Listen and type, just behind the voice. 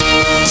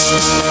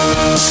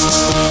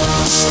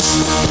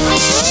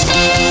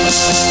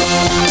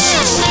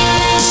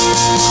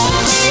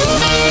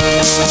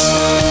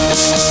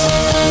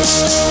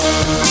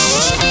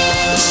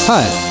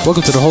Hi,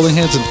 welcome to the Holding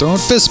Hands and Throwing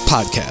Fists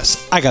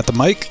podcast. I got the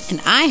mic. And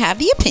I have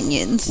the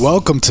opinions.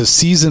 Welcome to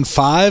Season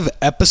 5,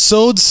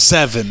 Episode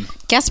 7.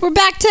 Guess we're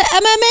back to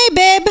MMA,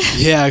 babe.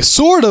 Yeah,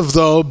 sort of,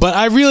 though, but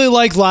I really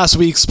liked last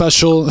week's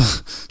Special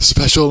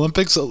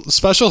Olympics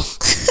special.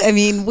 I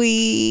mean,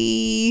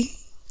 we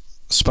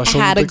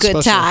had a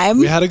good time.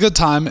 We had a good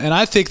time, and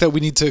I think that we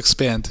need to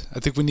expand.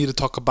 I think we need to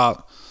talk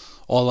about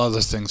all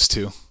other things,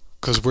 too,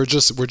 because we're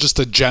just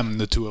a gem,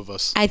 the two of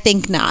us. I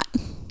think not.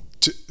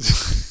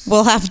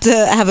 We'll have to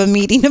have a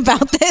meeting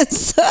about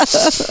this.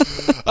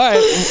 All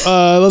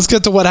right, let's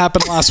get to what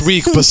happened last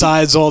week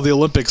besides all the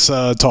Olympics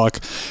talk.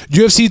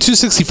 UFC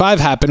 265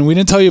 happened. We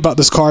didn't tell you about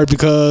this card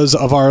because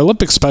of our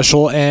Olympics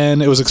special,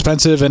 and it was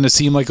expensive, and it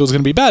seemed like it was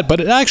going to be bad.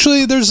 But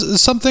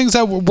there's some things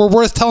that were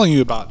worth telling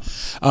you about.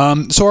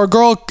 So our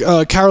girl,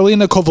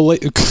 Karolina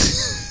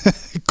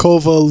Kowalkiewicz,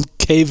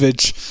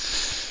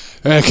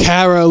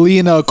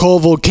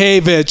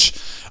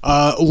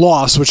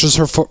 lost, which is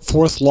her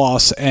fourth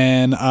loss,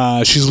 and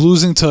she's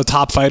losing to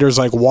top fighters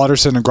like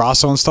Waterson and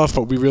Grasso and stuff,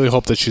 but we really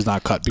hope that she's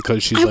not cut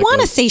because she's I want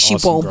to say she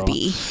won't girl.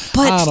 be,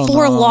 but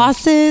 4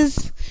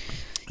 losses.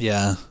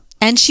 Yeah.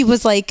 And she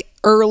was like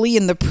early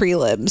in the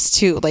prelims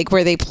too, like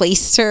where they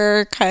placed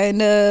her,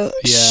 kind of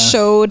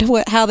showed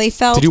how they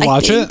felt. Did you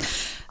watch it?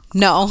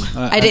 No,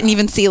 I didn't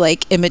even see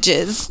like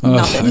images.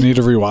 Nothing. I need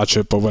to rewatch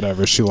it, but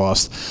whatever. She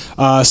lost.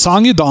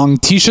 Song Yudong,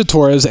 Tisha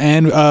Torres,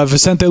 and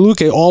Vicente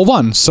Luque all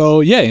won.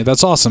 So yay,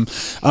 that's awesome.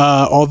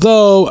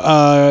 Although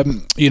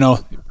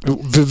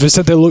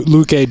Vicente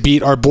Luque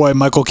beat our boy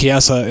Michael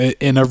Chiesa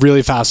in a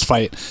really fast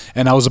fight,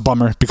 and that was a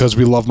bummer because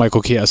we love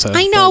Michael Chiesa.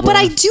 I know, but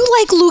I do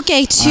like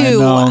Luque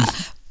too. I know.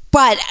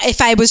 But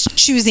if I was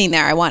choosing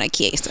there, I wanted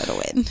Chiesa to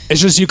win.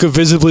 It's just you could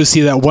visibly see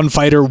that one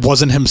fighter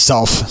wasn't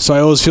himself. So I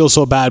always feel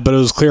so bad, but it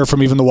was clear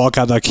from even the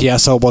walkout that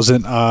Chiesa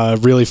wasn't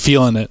really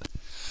feeling it.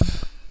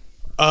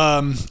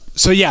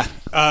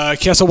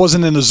 Chiesa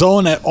wasn't in the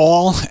zone at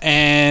all,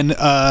 and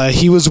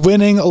he was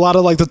winning a lot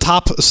of like the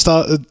top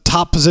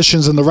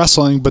positions in the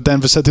wrestling, but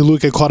then Vicente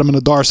Luque caught him in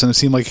the Darce, and it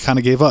seemed like he kind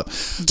of gave up.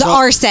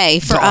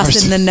 Darce for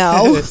us in the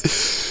know.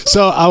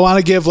 So I want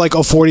to give like a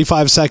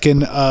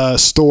 45-second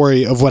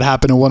story of what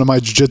happened in one of my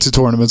jiu-jitsu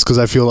tournaments, because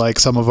I feel like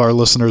some of our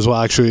listeners will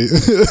actually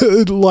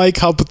like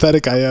how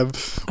pathetic I am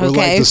or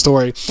like the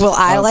story. Will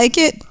I like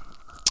it?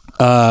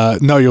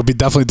 No, you'll be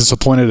definitely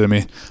disappointed in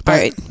me. But, all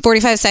right,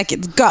 45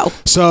 seconds, go.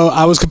 So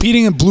I was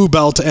competing in blue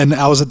belt, and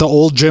I was at the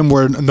old gym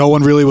where no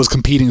one really was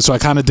competing, so I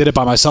kind of did it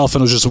by myself,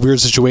 and it was just a weird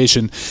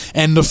situation.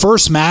 And the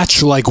first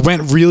match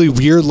went really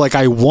weird. Like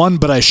I won,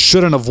 but I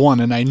shouldn't have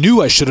won, and I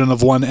knew I shouldn't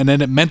have won, and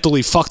then it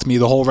mentally fucked me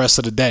the whole rest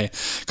of the day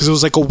because it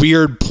was like a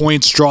weird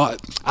points draw.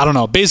 I don't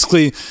know.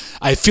 Basically,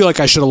 I feel like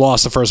I should have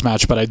lost the first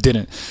match, but I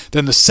didn't.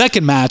 Then the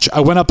second match,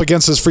 I went up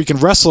against this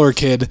freaking wrestler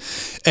kid,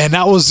 and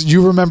that was,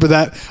 you remember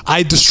that,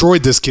 I destroyed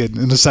this kid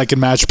in the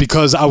second match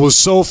because I was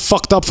so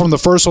fucked up from the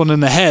first one in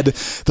the head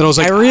that I was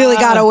like, I really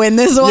gotta win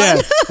this one.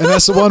 Yeah, and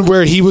that's the one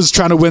where he was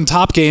trying to win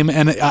top game,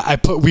 and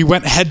we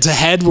went head to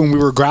head when we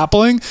were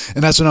grappling,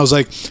 and that's when I was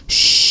like,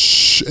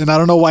 shh, and I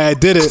don't know why I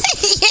did it.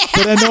 Yeah.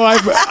 But I know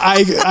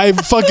I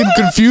fucking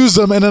confused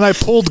him, and then I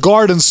pulled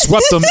guard and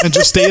swept him and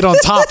just stayed on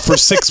top for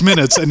 6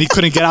 minutes, and he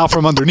couldn't get out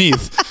from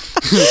underneath.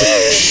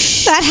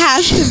 That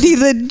has to be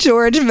the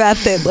George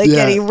method,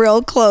 getting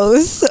real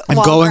close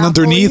and going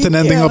underneath and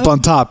ending up on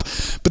top.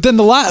 But then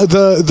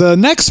the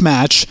next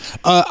match,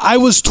 I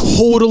was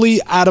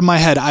totally out of my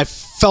head. I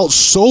felt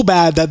so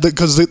bad that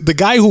because the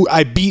guy who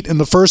I beat in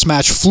the first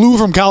match flew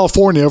from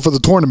California for the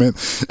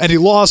tournament, and he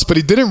lost, but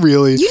he didn't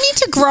really. You need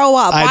to grow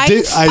up. I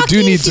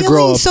do need to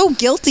grow up. So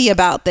guilty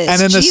about this. And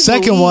then the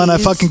second one, I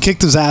fucking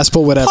kicked his ass,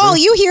 but whatever. Paul,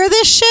 you hear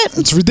this shit?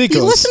 It's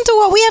ridiculous. You listen to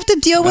what we have to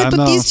deal with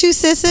these two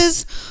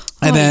sisses.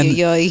 And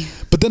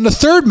but then the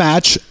third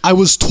match, I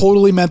was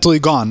totally mentally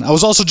gone. I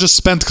was also just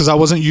spent because I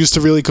wasn't used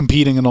to really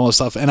competing and all this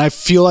stuff. And I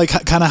feel like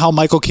kind of how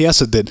Michael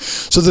Chiesa did.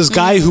 So this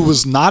guy who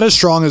was not as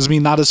strong as me,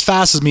 not as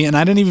fast as me, and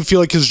I didn't even feel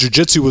like his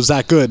jiu-jitsu was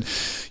that good.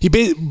 He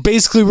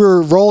basically, we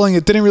were rolling.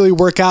 It didn't really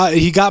work out.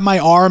 He got my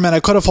arm, and I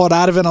could have fought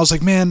out of it. And I was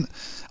like, man,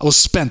 I was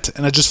spent,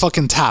 and I just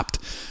fucking tapped.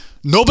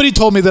 Nobody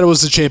told me that it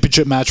was the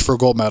championship match for a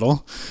gold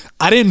medal.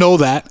 I didn't know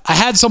that. I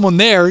had someone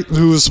there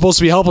who was supposed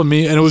to be helping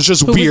me, and it was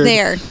just weird. Who was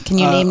there? Can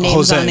you name names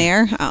Jose. On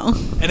air? Oh.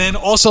 And then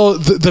also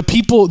the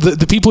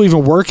people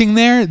even working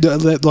there,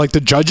 like the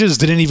judges,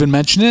 didn't even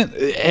mention it,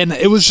 and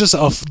it was just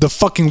the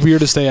fucking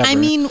weirdest day ever. I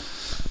mean,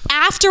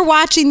 after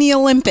watching the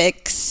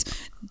Olympics,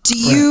 do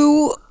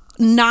you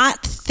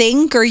not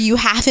think, or you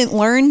haven't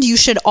learned, you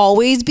should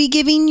always be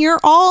giving your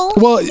all?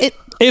 Well,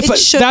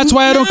 that's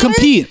why I don't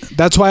compete.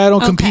 That's why I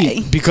don't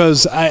compete,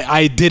 because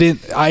I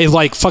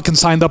like fucking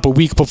signed up a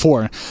week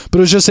before. But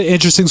it was just an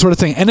interesting sort of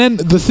thing. And then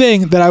the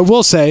thing that I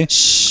will say,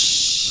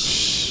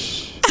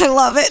 I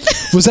love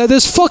it. Was that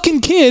this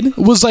fucking kid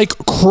was like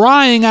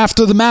crying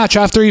after the match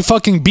after he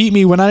fucking beat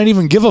me when I didn't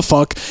even give a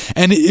fuck.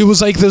 And it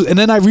was like, and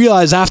then I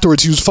realized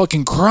afterwards he was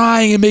fucking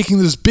crying and making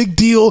this big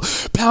deal,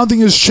 pounding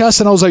his chest.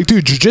 And I was like,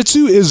 dude,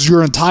 jiu-jitsu is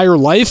your entire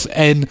life.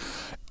 And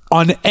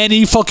on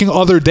any fucking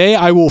other day,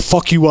 I will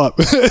fuck you up.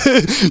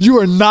 You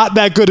are not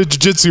that good at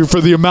jiu-jitsu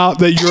for the amount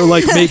that you're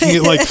like making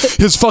it. Like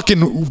his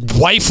fucking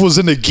wife was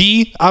in a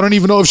gi. I don't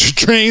even know if she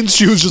trains.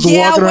 She was just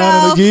walking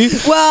around in a gi.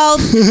 Well,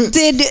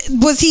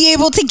 was he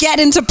able to get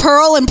into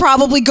Pearl and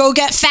probably go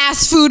get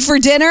fast food for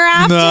dinner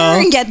after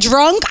and get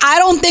drunk? I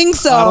don't think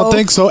so. I don't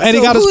think so. And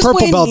he got his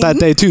purple belt that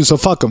day too. So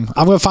fuck him.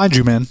 I'm gonna find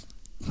you, man.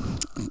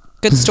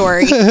 Good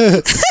story.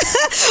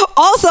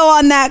 Also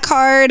on that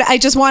card, I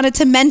just wanted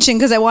to mention,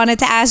 because I wanted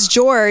to ask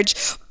George,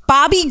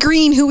 Bobby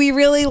Green, who we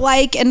really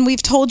like, and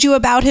we've told you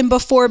about him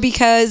before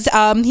because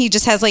he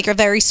just has like a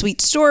very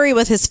sweet story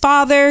with his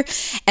father.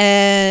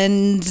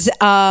 And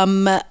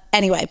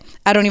anyway,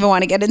 I don't even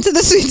want to get into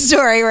the sweet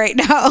story right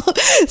now.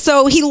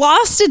 So he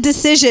lost a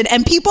decision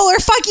and people are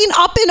fucking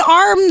up in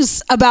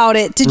arms about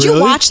it. Did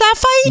you watch that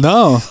fight?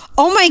 No.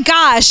 Oh my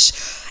gosh.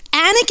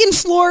 Anik and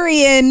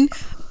Florian,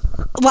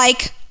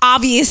 like,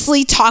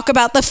 obviously talk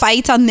about the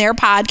fights on their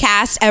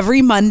podcast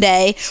every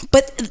Monday,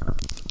 but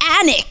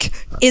Anik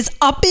is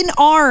up in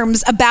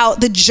arms about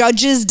the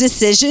judges'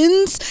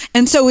 decisions.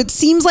 And so it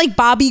seems like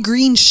Bobby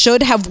Green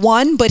should have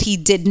won, but he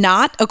did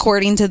not,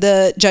 according to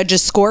the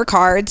judges'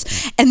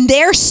 scorecards. And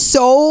they're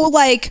so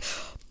like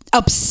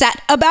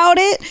upset about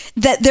it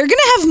that they're going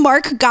to have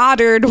Mark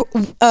Goddard,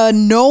 a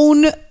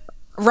known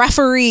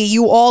referee.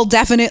 You all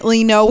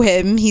definitely know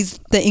him. He's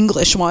the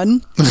English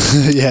one.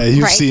 Yeah,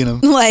 you've seen him.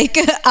 Like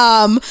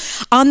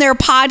on their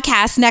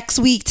podcast next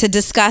week to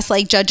discuss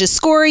like judges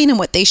scoring and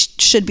what they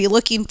should be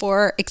looking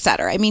for,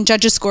 etc. I mean,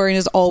 judges scoring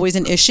is always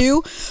an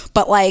issue,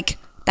 but like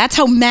that's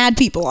how mad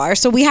people are.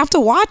 So we have to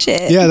watch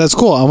it. Yeah, that's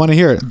cool. I want to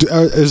hear it.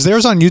 Is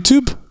theirs on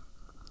YouTube?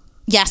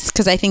 Yes,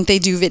 because I think they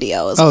do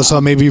videos. Oh, so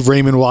maybe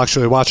Raymond will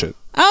actually watch it.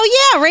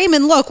 Oh, yeah,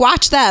 Raymond, look,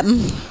 watch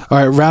them. All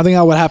right, rounding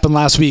out what happened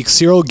last week,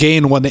 Cyril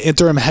Gane won the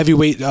interim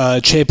heavyweight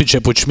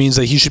championship, which means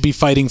that he should be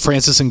fighting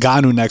Francis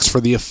Ngannou next for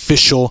the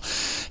official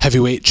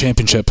heavyweight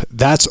championship.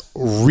 That's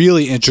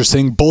really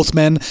interesting. Both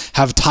men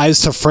have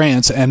ties to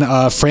France, and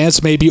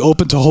France may be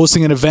open to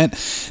hosting an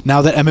event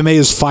now that MMA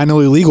is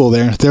finally legal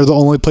there. They're the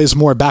only place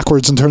more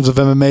backwards in terms of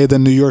MMA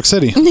than New York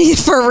City.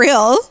 For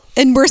real.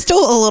 And we're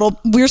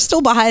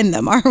still behind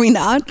them, are we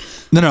not?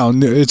 No,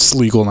 it's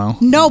legal now.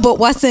 No, but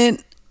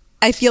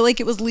I feel like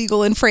it was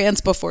legal in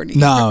France before New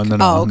York.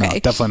 No,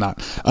 definitely not.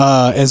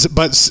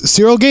 But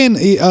Cyril Gane,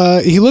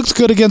 he looked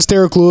good against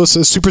Derek Lewis.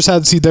 It's super sad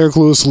to see Derek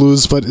Lewis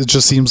lose, but it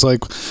just seems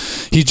like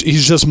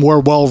he's just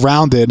more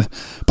well-rounded.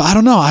 But I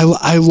don't know.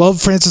 I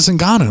love Francis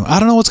Ngannou. I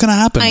don't know what's going to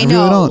happen. I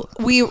know.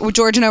 Really don't.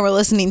 George and I were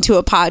listening to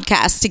a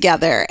podcast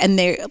together, and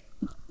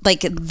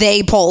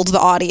they polled the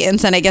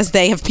audience, and I guess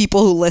they have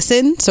people who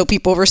listen, so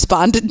people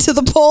responded to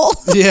the poll.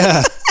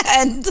 Yeah.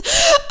 And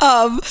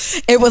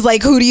it was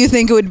like, who do you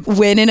think would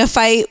win in a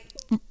fight?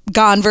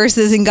 Gane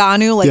versus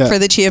Ngannou, for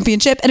the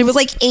championship? And it was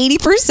like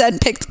 80%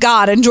 picked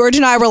Gane, and George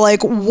and I were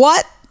like,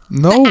 what?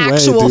 No way,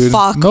 dude.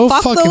 Fuck. No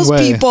fuck fucking those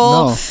way.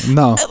 people.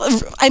 No.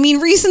 I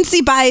mean,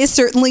 recency bias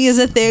certainly is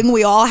a thing.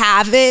 We all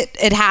have it.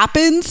 It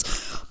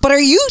happens. But are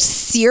you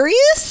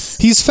serious?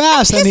 He's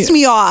fast. That pissed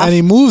me off. And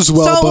he moves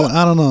well, but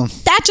I don't know.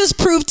 That just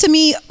proved to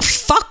me,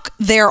 fuck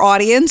their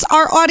audience.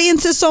 Our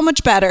audience is so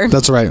much better.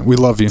 That's right. We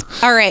love you.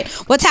 All right.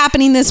 What's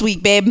happening this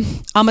week, babe?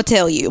 I'm going to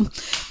tell you.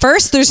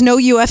 First, there's no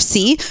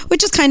UFC,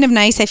 which is kind of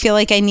nice. I feel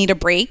like I need a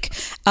break.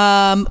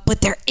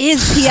 But there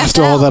is PFL.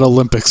 After all that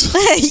Olympics.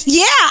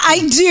 Yeah,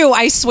 I do.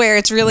 I swear.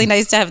 It's really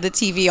nice to have the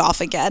TV off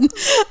again.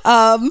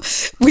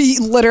 We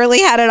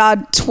literally had it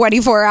on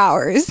 24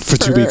 hours. For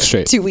 2 weeks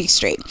straight. 2 weeks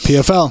straight.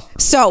 PFL.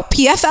 So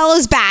PFL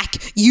is back.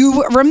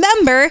 You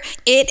remember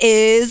it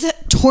is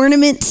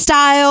tournament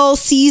style,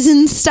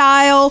 season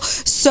style.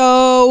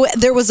 So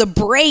there was a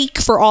break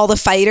for all the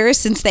fighters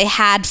since they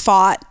had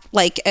fought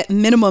like at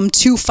minimum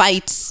 2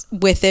 fights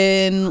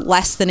within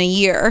less than a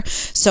year.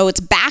 So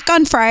it's back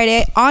on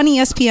Friday on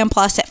ESPN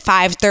Plus at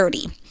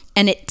 5:30.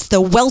 And it's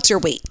the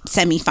welterweight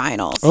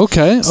semifinals.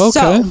 Okay.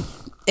 So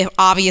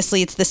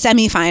obviously it's the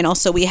semifinal.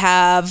 So we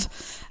have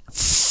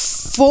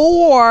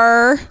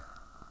 4...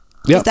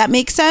 Yep. Does that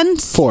make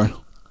sense? 4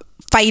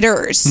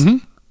 fighters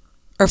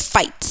or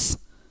fights.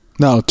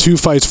 No, 2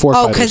 fights, 4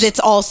 fighters. Oh, because it's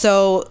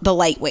also the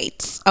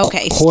lightweights.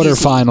 Okay.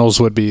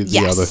 Quarterfinals would be the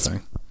other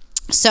thing.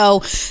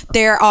 So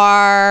there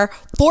are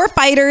 4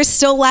 fighters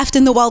still left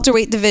in the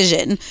welterweight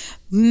division.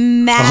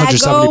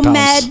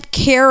 Magomed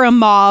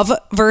Karamov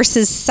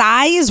versus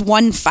Sai is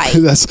 1 fight.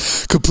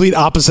 That's complete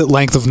opposite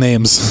length of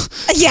names.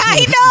 Yeah,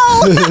 I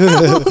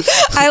know.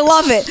 I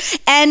love it.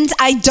 And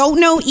I don't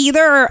know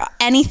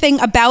anything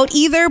about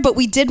either, but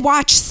we did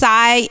watch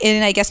Sai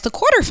in, I guess, the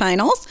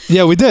quarterfinals.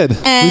 Yeah, we did.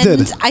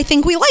 And I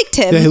think we liked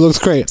him. Yeah, he looks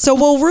great. So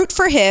we'll root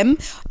for him.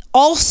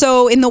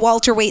 Also in the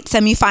welterweight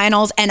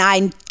semifinals, and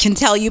I can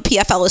tell you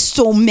PFL is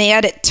so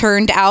mad it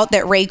turned out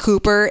that Ray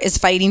Cooper is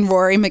fighting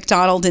Rory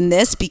McDonald in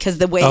this because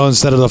the way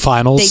instead of the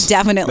finals, they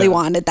definitely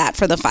wanted that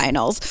for the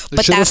finals.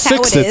 But should have that's how it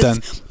fixed it is.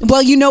 then.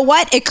 Well, you know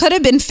what? It could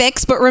have been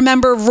fixed, but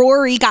remember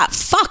Rory got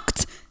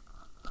fucked.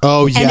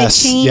 Oh, And it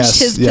changed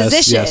his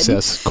position.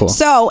 Yes. Cool.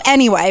 So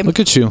anyway, Look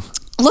at you.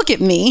 look at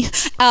me.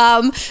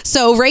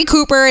 So Ray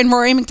Cooper and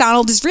Rory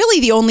McDonald is really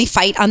the only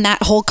fight on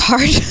that whole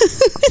card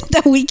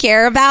that we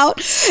care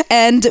about.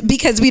 And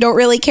because we don't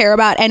really care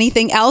about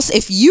anything else,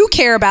 if you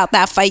care about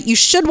that fight, you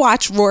should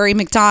watch Rory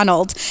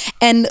McDonald.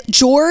 And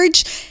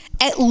George,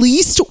 at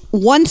least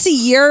once a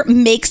year,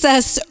 makes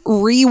us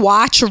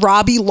rewatch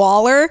Robbie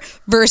Lawler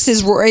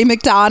versus Rory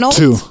McDonald.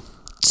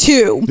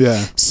 Two.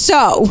 Yeah.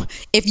 So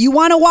if you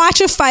want to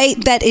watch a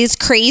fight that is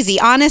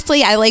crazy,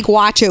 honestly, I like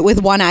watch it with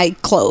one eye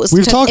closed.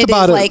 We've talked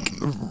about it like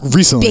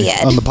recently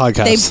bad. on the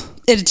podcast.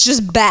 It's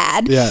just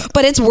bad. Yeah.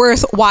 But it's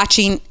worth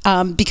watching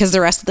because the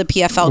rest of the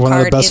PFL One of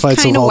the card best is fights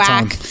of kind of all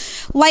whack. time.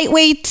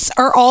 Lightweights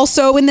are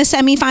also in the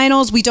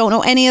semifinals. We don't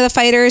know any of the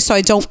fighters, so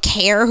I don't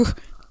care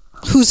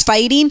who's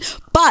fighting.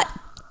 But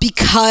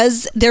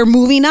because they're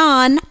moving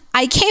on,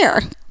 I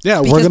care. Yeah,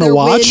 Because we're gonna their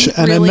watch, win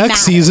and then really next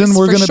matters, season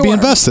we're for gonna be sure.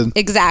 invested.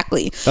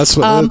 Exactly. That's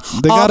what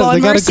they got.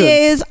 Alban They got it good.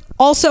 Mercier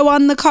also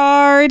on the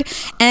card,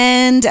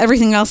 and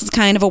everything else is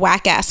kind of a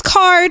whack ass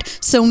card.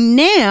 So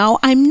now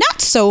I'm not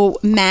so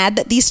mad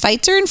that these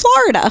fights are in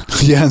Florida.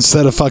 Yeah,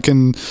 instead of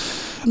fucking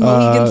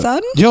Mohegan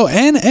Sun. Yo,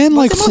 and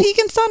like Was it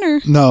Mohegan Sun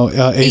or no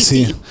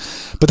AC.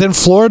 But then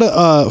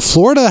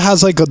Florida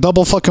has like a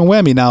double fucking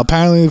whammy now.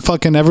 Apparently,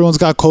 fucking everyone's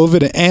got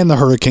COVID and the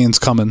hurricane's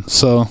coming.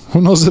 So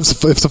who knows if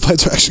the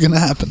fights are actually going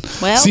to happen?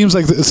 Well,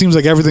 it seems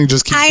like everything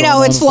just keeps. I going know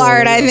on it's in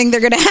Florida. I think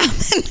they're going to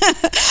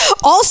happen.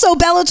 Also,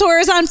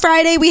 Bellator is on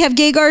Friday. We have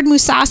Gegard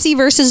Mousasi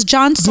versus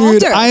John Salter.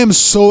 Dude, I am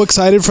so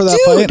excited for that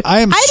fight. I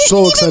am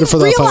so excited for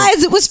that fight. I didn't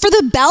realize it was for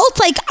the belt.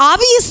 Like,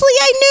 obviously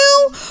I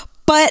knew,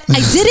 but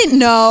I didn't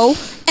know.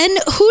 And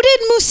who did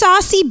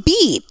Mousasi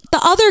beat? The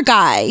other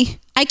guy.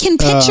 I can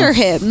picture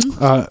him,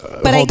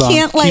 but I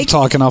can't Keep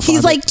talking, I'll find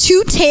he's it. like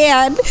too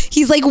tan.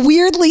 He's like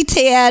weirdly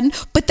tan,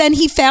 but then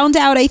he found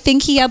out, I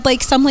think he had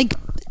like some like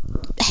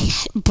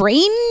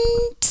brain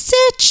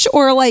stitch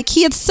or like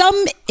he had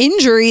some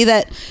injury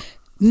that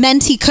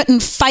meant he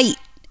couldn't fight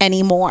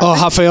anymore.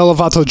 Oh, Rafael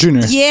Lovato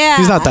Jr. Yeah.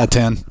 He's not that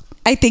tan.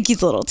 I think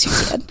he's a little too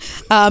good.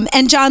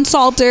 And John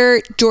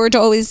Salter, George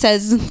always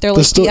says they're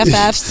like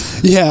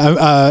BFFs.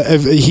 Yeah,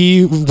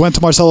 he went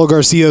to Marcelo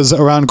Garcia's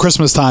around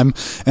Christmas time,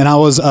 and I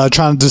was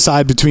trying to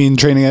decide between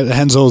training at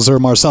Henzo's or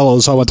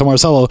Marcelo's, so I went to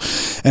Marcelo,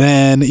 and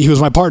then he was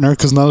my partner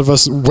because none of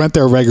us went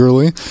there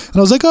regularly. And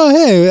I was like, "Oh,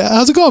 hey,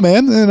 how's it going,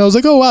 man?" And I was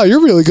like, "Oh, wow,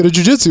 you're really good at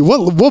jiu-jitsu.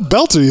 What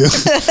belt are you?"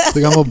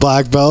 Like, I'm a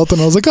black belt,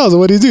 and I was like, "Oh, so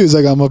what do you do?" He's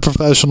like, "I'm a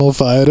professional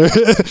fighter."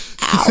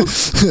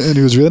 And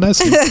he was really nice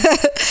to me.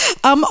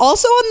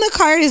 Also on the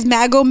card is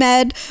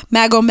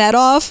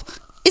Magomedov.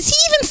 Is he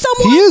even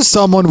someone? He is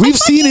someone. We've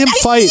seen him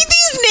fight. I see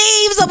these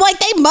names. I'm like,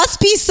 they must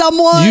be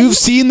someone. You've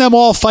seen them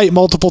all fight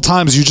multiple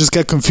times. You just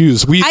get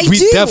confused. We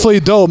do. definitely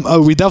know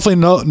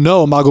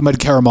Magomed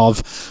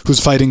Karamov, who's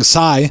fighting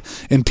Sai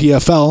in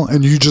PFL,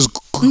 and you just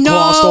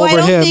glossed over him.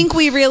 I don't think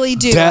we really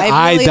do.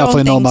 I really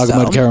definitely know don't think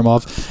Magomed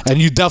Karamov,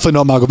 and you definitely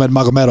know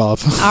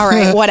Magomedov. All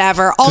right,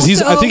 whatever.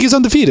 Also, I think he's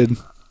undefeated.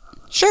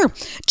 Sure.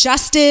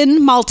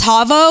 Justin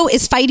Maltavo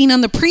is fighting on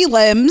the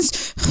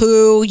prelims,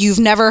 who you've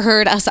never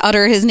heard us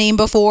utter his name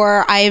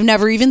before. I have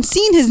never even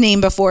seen his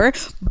name before,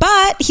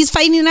 but he's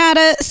fighting out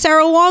of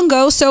Cerro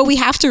Longo, so we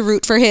have to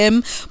root for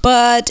him,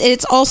 but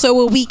it's also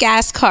a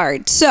weak-ass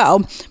card.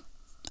 So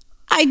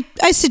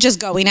I suggest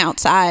going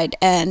outside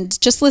and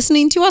just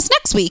listening to us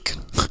next week.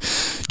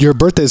 Your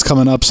birthday's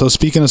coming up, so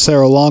speaking of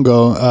Cerro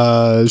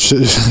Longo,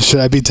 should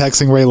I be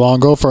texting Ray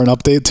Longo for an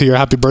update to your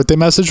happy birthday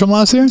message from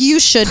last year?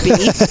 You should be.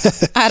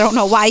 I don't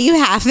know why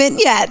you haven't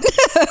yet.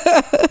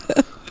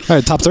 All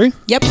right, top 3?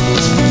 Yep.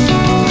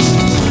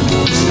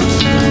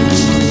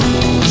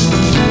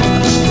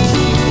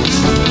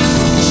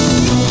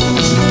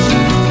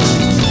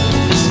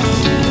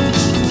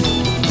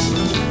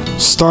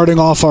 Starting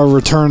off our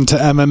return to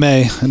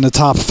MMA in the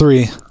top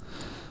 3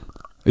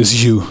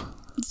 is you.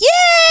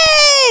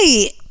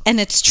 Yay! And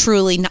it's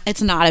truly not,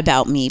 it's not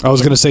about me. I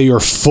was going to say your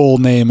full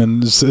name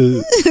and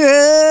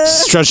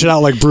stretch it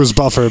out like Bruce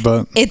Buffer,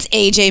 but... It's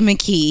AJ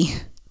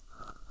McKee.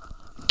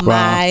 Wow.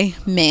 My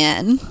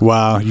man.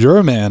 Wow, you're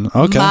a man.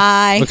 Okay.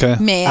 My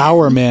man.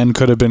 Our man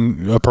could have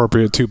been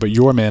appropriate too, but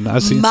your man. I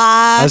see.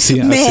 I see.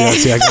 I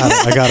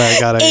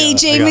got it.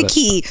 AJ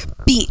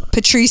McKee beat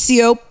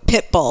Patricio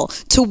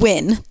Pitbull to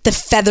win the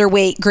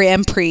featherweight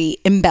Grand Prix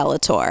in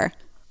Bellator.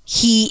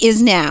 He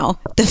is now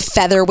the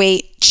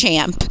featherweight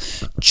champ.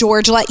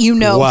 George let you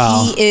know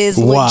he is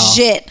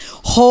legit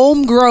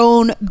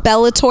homegrown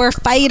Bellator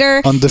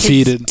fighter.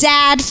 Undefeated. His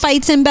dad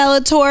fights in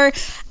Bellator.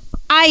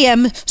 I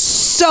am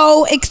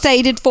so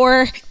excited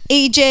for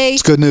AJ.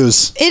 It's good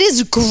news. It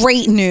is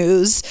great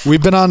news.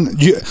 We've been on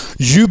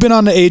you've been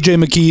on the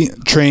AJ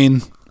McKee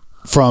train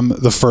from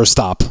the first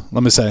stop,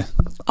 let me say.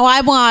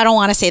 Oh, I don't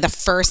want to say the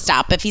first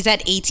stop. If he's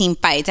at 18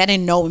 fights, I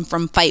didn't know him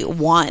from fight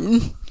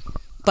 1.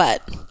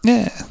 But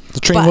yeah, the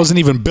train wasn't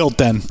even built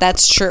then.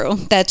 That's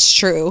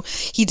true.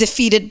 He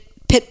defeated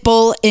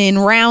Pitbull in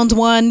round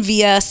 1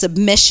 via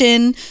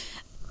submission.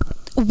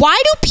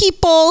 Why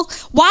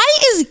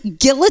is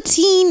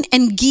guillotine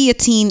and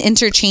guillotine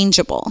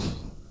interchangeable?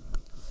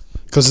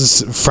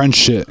 Because it's French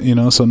shit,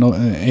 so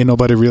ain't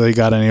nobody really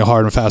got any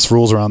hard and fast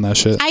rules around that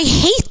shit. I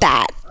hate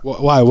that.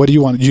 Why? What do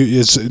you want?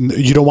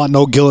 You don't want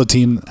no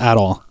guillotine at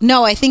all?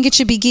 No, I think it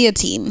should be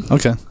guillotine.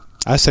 Okay.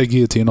 I say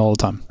guillotine all the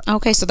time.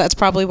 Okay, so that's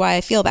probably why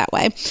I feel that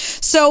way.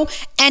 So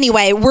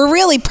anyway, we're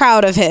really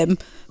proud of him,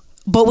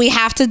 but we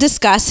have to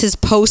discuss his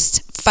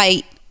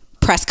post-fight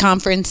press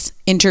conference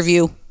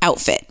interview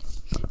outfit.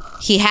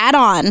 He had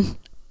on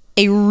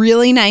a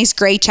really nice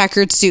gray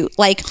checkered suit.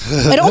 Like,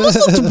 it almost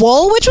looked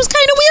wool, which was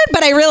kind of weird,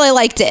 but I really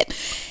liked it.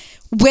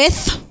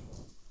 With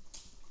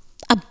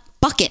a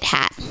bucket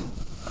hat.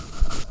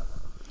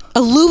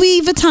 A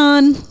Louis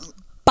Vuitton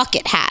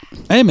bucket hat.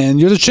 Hey, man,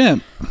 you're the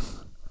champ.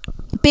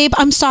 Babe,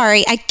 I'm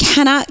sorry. I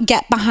cannot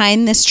get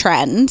behind this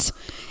trend.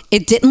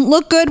 It didn't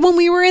look good when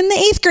we were in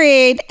the 8th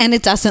grade, and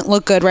it doesn't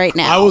look good right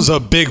now. I was a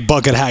big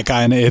bucket hat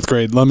guy in the 8th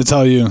grade, let me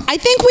tell you. I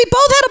think we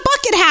both had a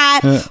bucket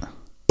hat,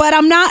 but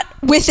I'm not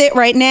with it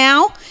right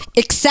now,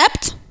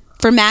 except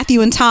for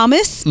Matthew and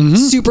Thomas. Mm-hmm.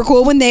 Super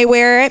cool when they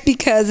wear it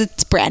because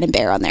it's Brandon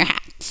Bear on their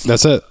hats.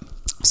 That's it.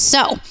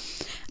 So,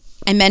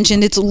 I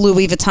mentioned it's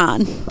Louis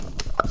Vuitton.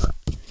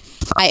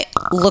 I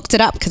looked it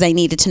up because I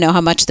needed to know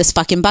how much this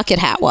fucking bucket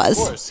hat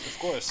was. Of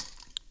course.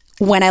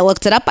 When I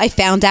looked it up, I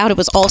found out it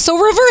was also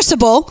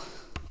reversible.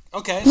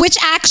 Okay. Which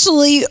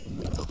actually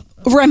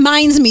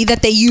reminds me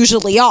that they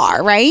usually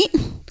are, right?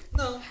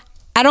 No.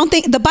 I don't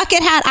think the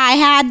bucket hat I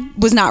had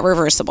was not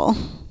reversible.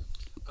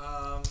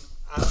 I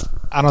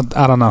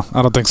don't know.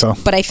 I don't think so.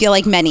 But I feel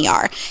like many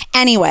are.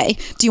 Anyway,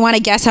 do you want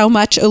to guess how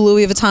much a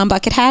Louis Vuitton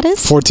bucket hat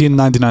is?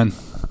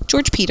 $14.99.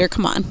 George Peter,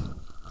 come on.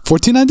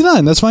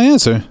 $14.99. That's my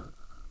answer.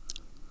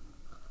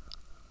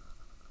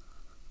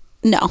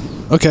 No.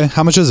 Okay,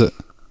 how much is it?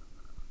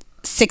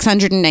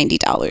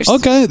 $690.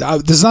 Okay,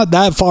 it's not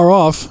that far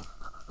off.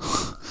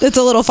 It's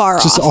a little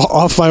far Just off.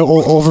 off by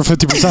over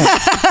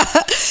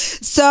 50%.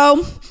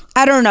 So,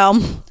 I don't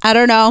know.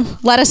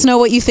 Let us know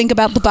what you think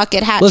about the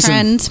bucket hat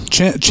trend.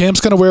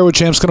 Champ's going to wear what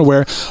Champ's going to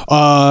wear.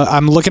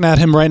 I'm looking at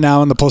him right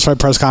now in the post-fight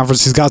press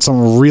conference. He's got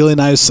some really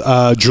nice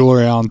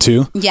jewelry on,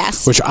 too.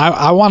 Yes. Which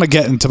I want to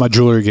get into my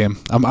jewelry game.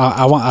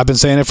 I've been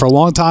saying it for a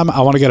long time.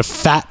 I want to get a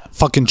fat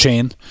fucking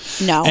chain.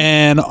 No.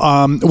 And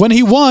when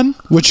he won,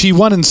 which he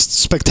won in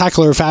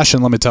spectacular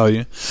fashion, let me tell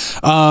you.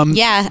 I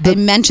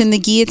mentioned the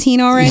guillotine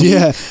already.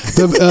 Yeah.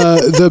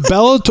 The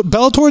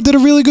Bellator did a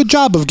really good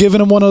job of giving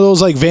him one of those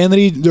like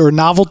vanity or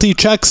novelty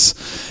checks.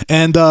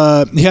 And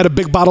he had a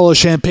big bottle of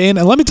champagne.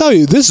 And let me tell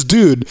you, this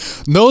dude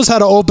knows how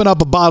to open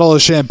up a bottle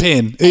of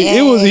champagne.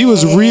 He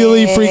was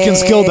really freaking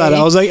skilled at it.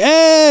 I was like,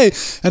 hey!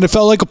 And it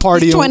felt like a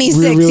party. He's 26.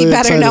 Really he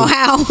better excited. Know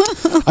how.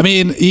 I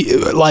mean,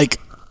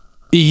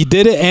 he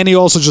did it, and he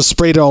also just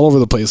sprayed it all over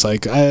the place.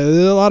 Like,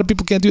 a lot of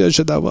people can't do that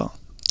shit that well.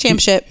 Champ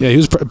shit. Yeah, he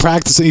was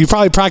practicing. He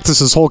probably practiced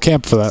his whole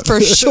camp for that.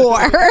 For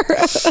sure.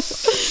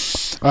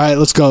 All right,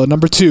 let's go.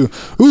 Number 2.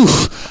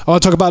 I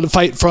want to talk about the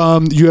fight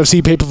from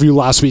UFC pay-per-view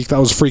last week. That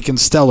was freaking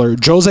stellar.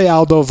 Jose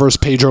Aldo versus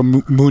Pedro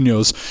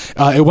Munoz.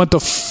 It went the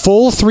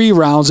full 3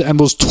 rounds and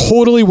was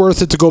totally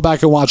worth it to go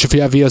back and watch if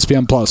you have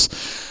ESPN+.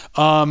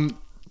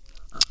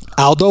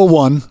 Aldo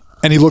won,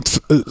 and he looked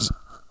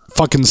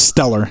fucking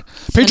stellar.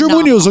 Pedro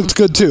Munoz looked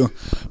good too,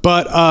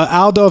 but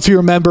Aldo, if you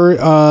remember,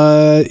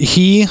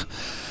 he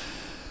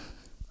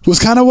was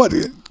kind of what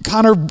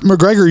Conor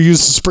McGregor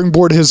used to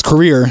springboard his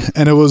career,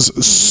 and it was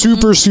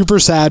super, super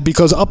sad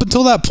because up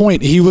until that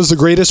point, he was the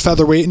greatest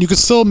featherweight, and you could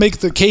still make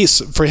the case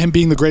for him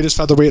being the greatest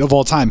featherweight of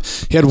all time.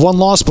 He had 1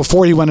 loss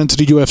before he went into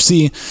the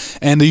UFC,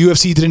 and the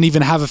UFC didn't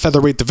even have a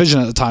featherweight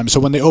division at the time, so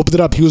when they opened it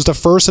up, he was the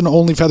first and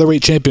only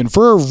featherweight champion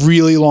for a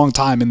really long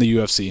time in the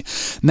UFC.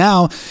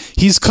 Now,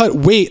 he's cut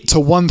weight to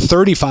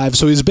 135,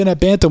 so he's been at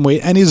bantamweight,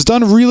 and he's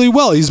done really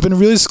well. He's been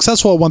really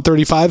successful at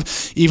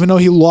 135, even though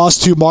he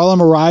lost to Marlon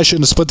Moraes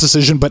in a split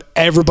decision, but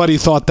everybody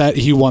thought that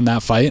he won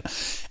that fight.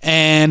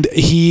 And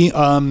he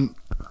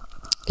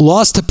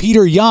lost to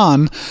Peter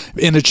Yan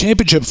in a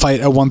championship fight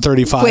at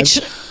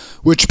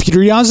 135, which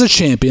Peter Yan's a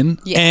champion.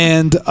 Yeah.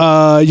 And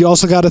you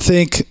also got to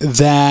think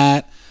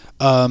that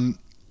put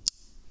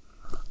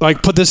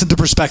this into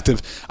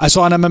perspective. I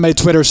saw on MMA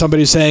Twitter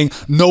somebody saying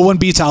no one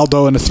beats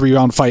Aldo in a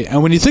 3-round fight.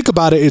 And when you think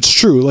about it, it's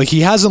true. Like,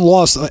 he hasn't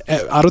lost.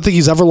 I don't think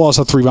he's ever lost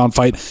a 3-round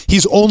fight.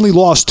 He's only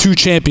lost 2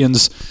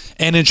 champions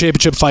and in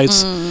championship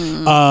fights.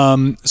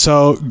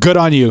 So good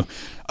on you.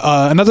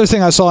 Another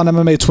thing I saw on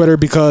MMA Twitter,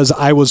 because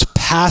I was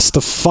passed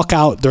the fuck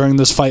out during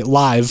this fight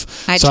live.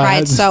 I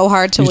tried so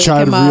hard to wake him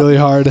up. You tried really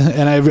hard,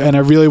 and I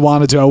really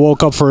wanted to. I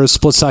woke up for a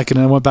split second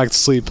and I went back to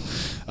sleep.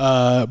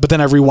 but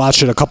then I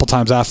rewatched it a couple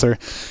times after.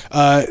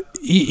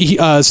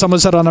 Someone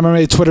said on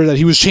MMA Twitter that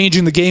he was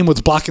changing the game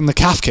with blocking the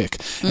calf kick.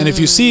 And if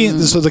you see,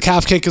 so the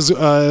calf kick is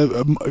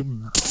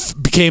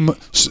became,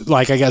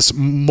 like, I guess,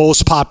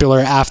 most popular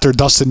after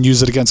Dustin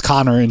used it against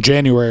Conor in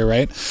January,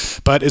 right?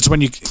 But it's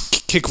when you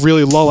kick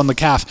really low on the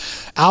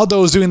calf.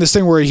 Aldo is doing this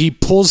thing where he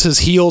pulls his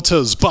heel to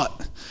his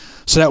butt,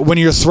 so that when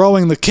you're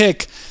throwing the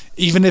kick,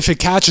 even if it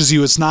catches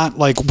you, it's not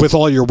like with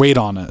all your weight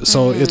on it.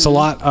 So it's a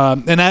lot.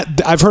 And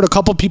I've heard a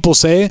couple people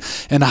say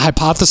and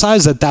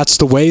hypothesize that that's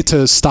the way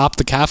to stop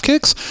the calf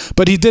kicks.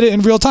 But he did it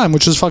in real time,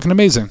 which is fucking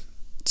amazing.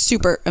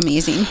 Super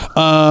amazing.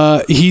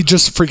 He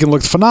just freaking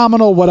looked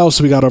phenomenal. What else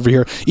do we got over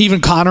here?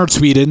 Even Conor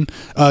tweeted,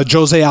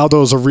 Jose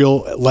Aldo is a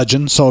real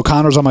legend. So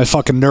Conor's on my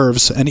fucking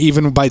nerves. And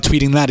even by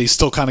tweeting that, he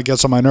still kind of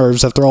gets on my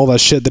nerves after all that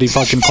shit that he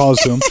fucking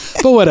caused to him.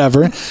 But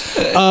whatever.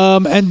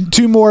 And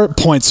 2 more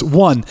points.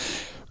 1,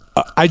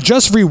 I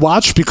just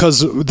rewatched, because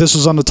this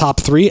was on the top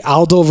 3,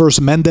 Aldo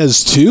versus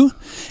Mendez 2.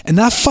 And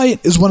that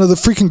fight is one of the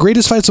freaking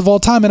greatest fights of all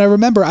time. And I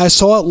remember I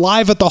saw it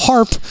live at the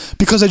Harp,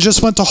 because I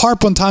just went to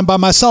Harp one time by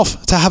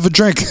myself to have a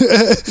drink.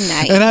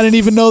 Nice. And I didn't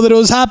even know that it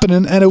was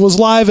happening. And it was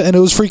live, and it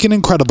was freaking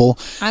incredible.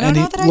 I don't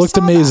know that I looked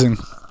saw amazing.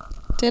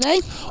 That. Did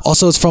I?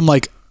 Also, it's from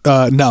like...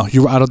 no,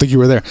 I don't think you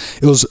were there.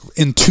 It was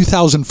in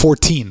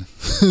 2014,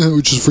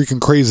 which is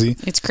freaking crazy.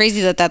 It's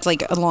crazy that that's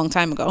like a long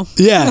time ago.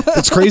 Yeah,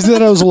 it's crazy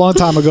that it was a long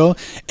time ago.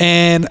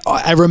 And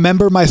I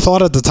remember my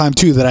thought at the time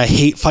too, that I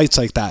hate fights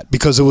like that,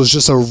 because it was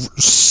just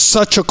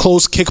such a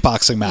close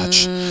kickboxing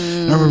match.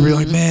 I remember being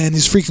like, man,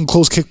 these freaking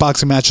close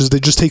kickboxing matches, they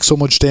just take so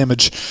much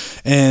damage.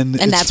 And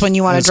that's when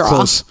you want to draw.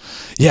 Close.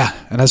 Yeah,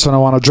 and that's when I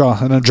want to draw.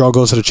 And then draw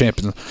goes to the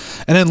champion.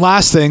 And then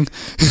last thing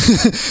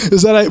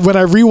is that when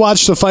I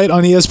rewatched the fight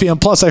on ESPN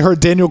Plus, I heard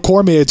Daniel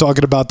Cormier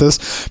talking about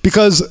this,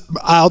 because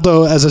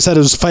Aldo, as I said,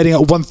 was fighting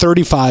at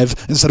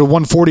 135 instead of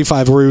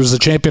 145, where he was the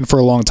champion for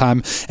a long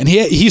time, and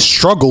he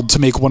struggled to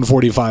make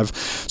 145.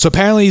 So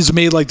apparently he's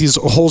made like these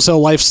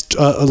wholesale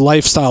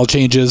lifestyle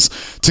changes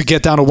to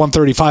get down to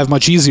 135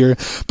 much easier.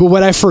 But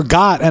what I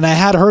forgot, and I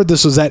had heard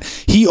this, was that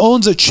he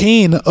owns a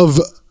chain of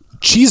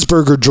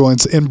cheeseburger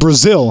joints in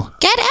Brazil.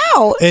 Get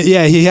out. And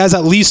yeah, he has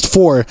at least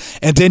 4.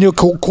 And Daniel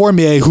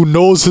Cormier, who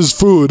knows his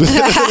food,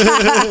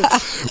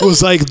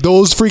 was like,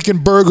 those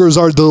freaking burgers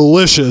are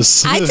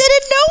delicious. I didn't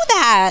know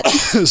that.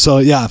 So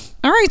yeah.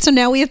 All right, so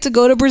now we have to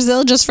go to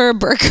Brazil just for a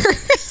burger.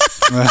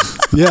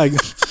 Yeah,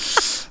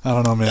 I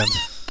don't know, man.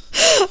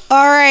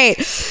 All right,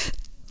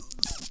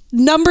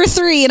 number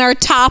 3 in our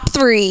top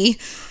 3.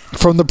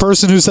 From the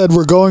person who said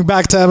we're going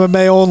back to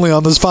MMA only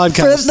on this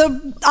podcast.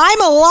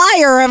 I'm a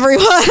liar,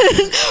 everyone.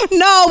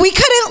 No, we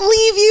couldn't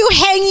leave you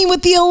hanging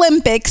with the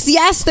Olympics.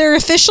 Yes, they're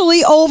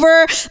officially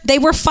over. They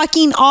were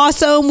fucking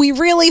awesome. We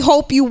really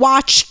hope you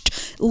watched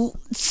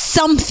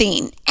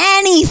something,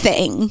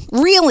 anything,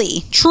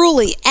 really,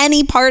 truly,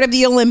 any part of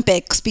the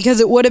Olympics, because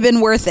it would have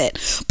been worth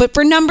it. But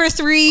for number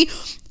 3,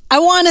 I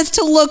want us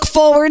to look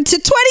forward to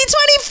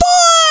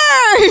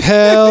 2024.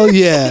 Hell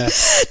yeah.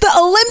 The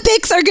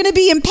Olympics are going to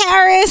be in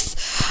Paris.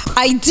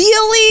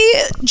 Ideally,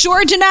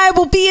 George and I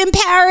will be in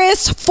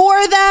Paris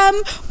for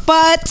them,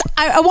 but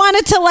I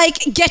wanted to like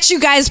get you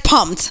guys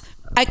pumped.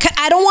 I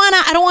don't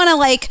want to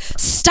like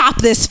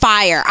stop this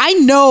fire. I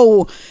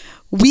know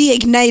we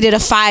ignited a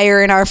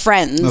fire in our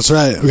friends. That's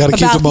right. We got to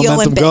keep the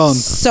momentum going.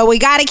 So we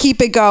got to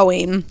keep it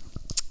going.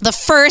 The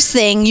first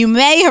thing, you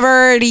may have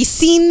already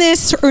seen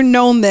this or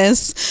known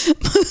this,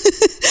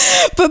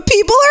 but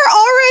people are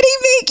already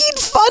making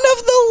fun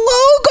of the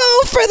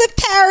logo for the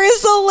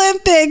Paris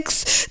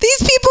Olympics.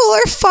 These people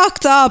are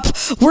fucked up.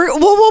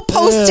 We'll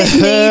post it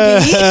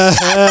maybe.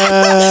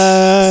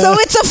 So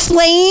it's a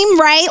flame,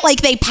 right?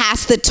 Like they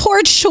pass the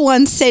torch to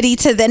one city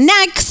to the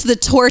next. The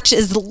torch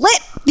is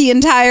lit the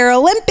entire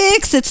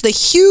Olympics. It's the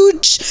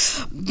huge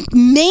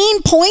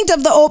main point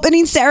of the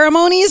opening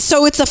ceremonies.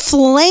 So it's a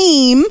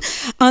flame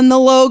on the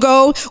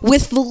logo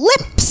with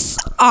lips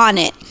on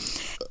it.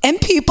 And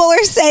people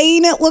are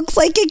saying it looks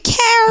like a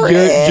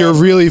carrot. You're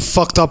really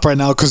fucked up right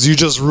now, because you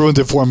just ruined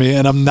it for me,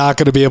 and I'm not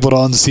going to be able to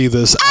unsee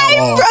this at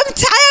all. I have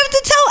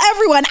to tell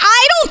everyone,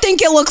 I don't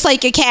think it looks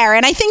like a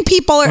carrot. I think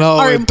people are... No,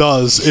 it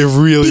does. It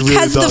really does.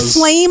 Because the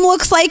flame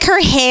looks like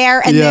her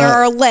hair, and there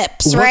are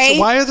lips, right?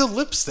 Why are the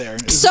lips there?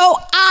 So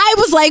I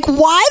was like,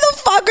 why the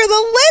fuck are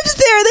the lips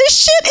there?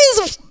 This shit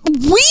is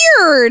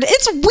weird.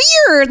 It's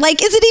weird.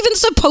 Like, is it even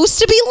supposed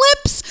to be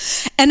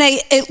lips? And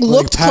it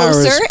looked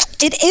closer.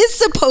 It is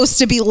supposed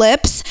to be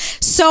lips.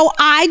 So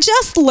I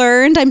just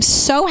learned, I'm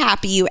so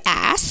happy you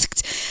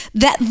asked,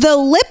 that the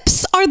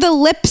lips are the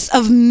lips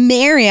of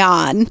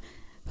Marion,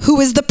 who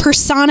is the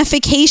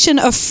personification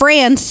of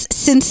France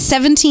since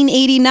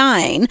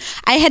 1789.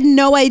 I had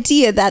no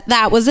idea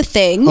that was a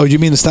thing. Oh, you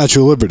mean the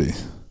Statue of Liberty?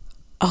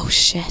 Oh,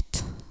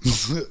 shit. And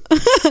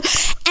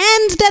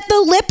that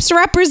the lips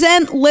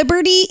represent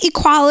liberty,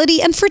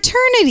 equality, and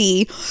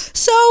fraternity.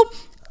 So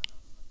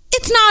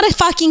it's not a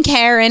fucking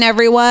Karen,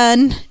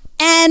 everyone.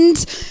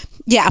 And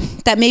yeah,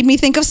 that made me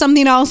think of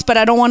something else, but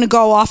I don't want to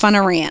go off on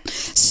a rant.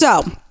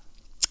 So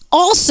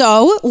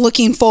Also,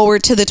 looking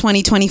forward to the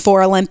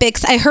 2024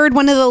 Olympics, I heard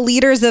one of the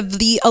leaders of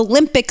the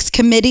Olympics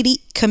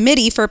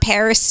committee for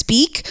Paris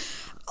speak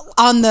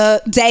on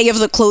the day of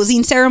the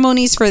closing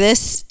ceremonies for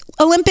this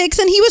Olympics,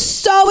 and he was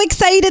so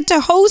excited to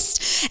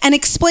host and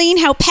explain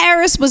how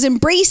Paris was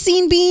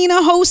embracing being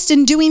a host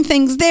and doing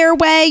things their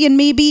way and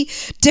maybe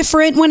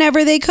different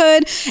whenever they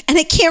could. And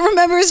I can't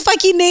remember his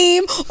fucking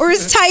name or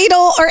his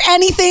title or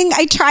anything.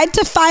 I tried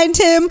to find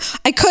him.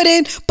 I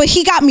couldn't, but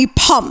he got me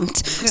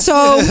pumped.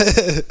 So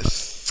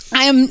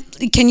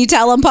can you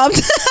tell I'm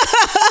pumped?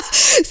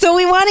 So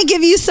we want to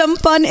give you some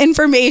fun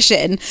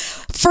information.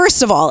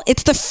 First of all,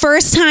 it's the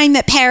first time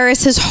that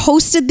Paris has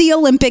hosted the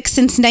Olympics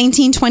since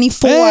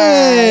 1924.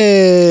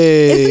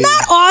 Hey! Isn't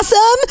that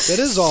awesome? That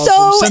is awesome.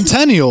 So,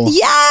 Centennial.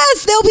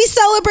 Yes, they'll be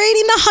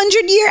celebrating the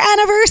 100-year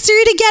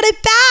anniversary to get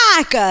it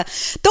back.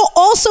 They'll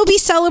also be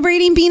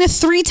celebrating being a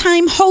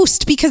 3-time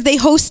host because they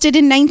hosted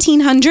in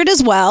 1900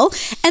 as well.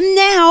 And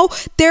now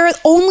they're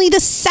only the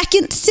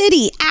second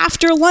city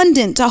after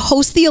London to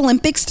host the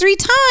Olympics 3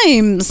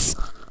 times.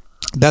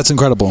 That's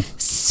incredible.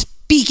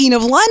 Speaking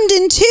of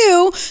London,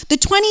 too, the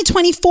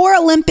 2024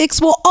 Olympics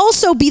will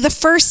also be the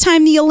first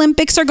time the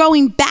Olympics are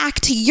going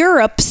back to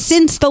Europe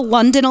since the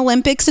London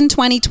Olympics in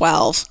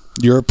 2012.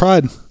 Europe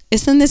pride.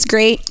 Isn't this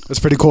great? That's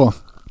pretty cool.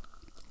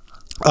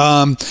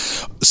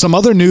 Some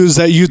other news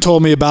that you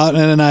told me about,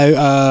 and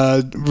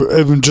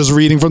I'm just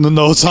reading from the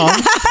notes on.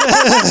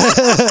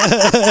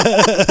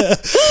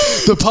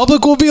 The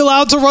public will be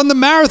allowed to run the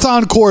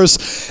marathon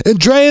course.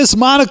 Andreas,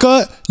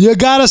 Monica, you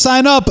gotta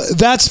sign up.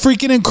 That's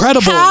freaking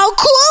incredible. How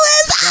cool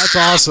is that? That's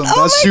awesome.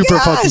 That's super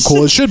fucking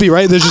cool. It should be,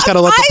 right? They just gotta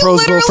let the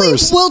pros go first. I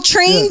literally will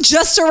train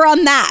just to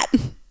run that.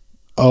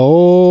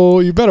 Oh,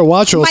 you better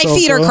watch yourself. My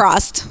feet are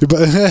crossed. George,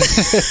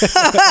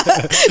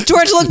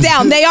 look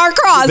down. They are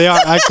crossed. They are.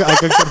 I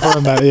can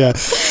confirm that, yeah.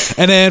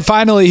 And then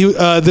finally,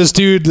 this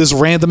dude, this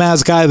random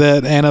ass guy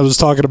that Anna was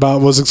talking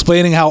about, was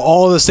explaining how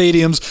all of the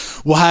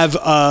stadiums will have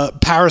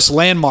Paris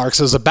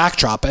landmarks as a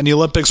backdrop, and the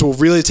Olympics will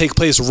really take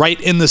place right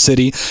in the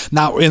city,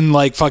 not in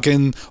like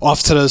fucking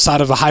off to the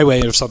side of a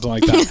highway or something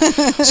like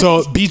that.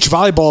 So beach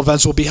volleyball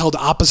events will be held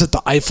opposite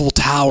the Eiffel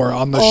Tower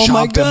on the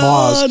Champ de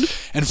Mars,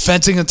 and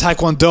fencing and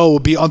taekwondo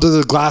will be under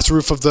the glass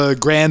roof of the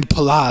Grand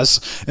Palace,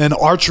 and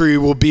archery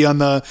will be on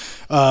the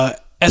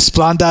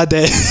Esplanade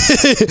de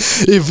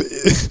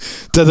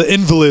the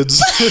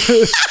Invalids.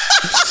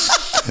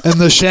 And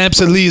the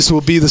Champs-Élysées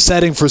will be the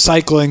setting for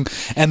cycling,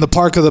 and the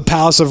park of the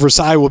Palace of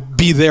Versailles will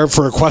be there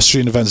for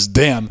equestrian events.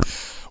 Damn.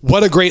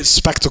 What a great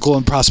spectacle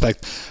and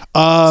prospect.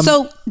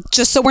 So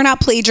just so we're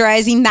not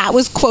plagiarizing, that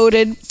was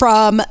quoted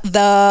from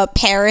the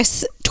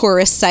Paris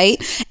tourist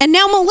site. And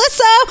now,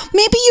 Melissa,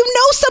 maybe you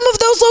know some of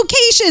those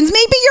locations.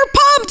 Maybe you're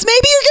pumped.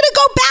 Maybe you're going to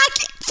go back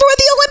for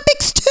the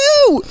Olympics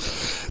too.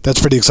 That's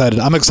pretty excited.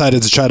 I'm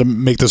excited to try to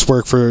make this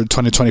work for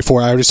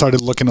 2024. I already started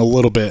looking a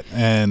little bit.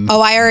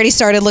 I already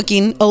started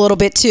looking a little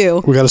bit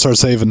too. We got to start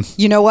saving.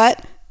 You know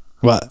what?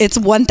 What? It's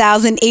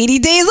 1,080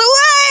 days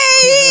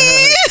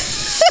away.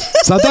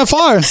 It's not that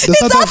far. It's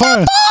not that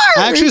far.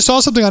 I actually saw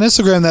something on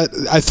Instagram that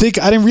I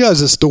didn't realize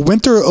this. The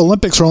Winter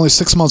Olympics are only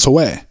 6 months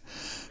away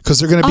because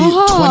they're going to be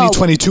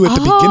 2022 at the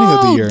beginning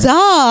of the year.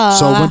 Duh.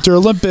 So Winter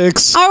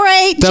Olympics. All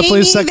right,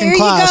 definitely Jamie, second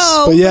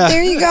class. But yeah,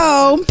 there you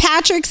go.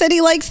 Patrick said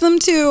he likes them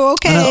too.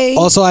 Okay.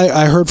 Also,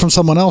 I heard from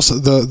someone else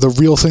the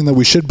real thing that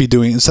we should be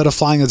doing, instead of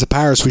flying into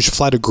Paris, we should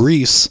fly to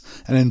Greece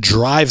and then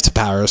drive to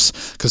Paris,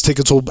 because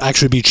tickets will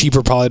actually be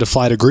cheaper probably to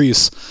fly to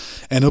Greece,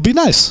 and it'll be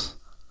nice.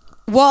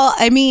 Well,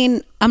 I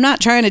mean, I'm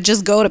not trying to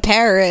just go to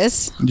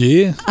Paris.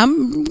 Yeah. I'm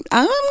going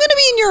to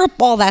be in Europe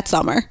all that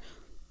summer.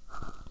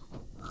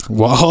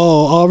 Whoa,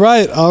 all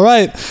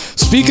right.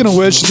 Speaking of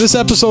which, this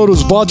episode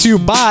was brought to you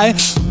by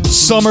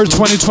Summer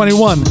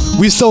 2021.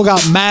 We still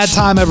got mad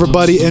time,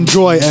 everybody.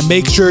 Enjoy, and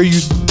make sure you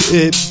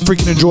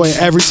freaking enjoy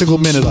every single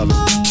minute of it.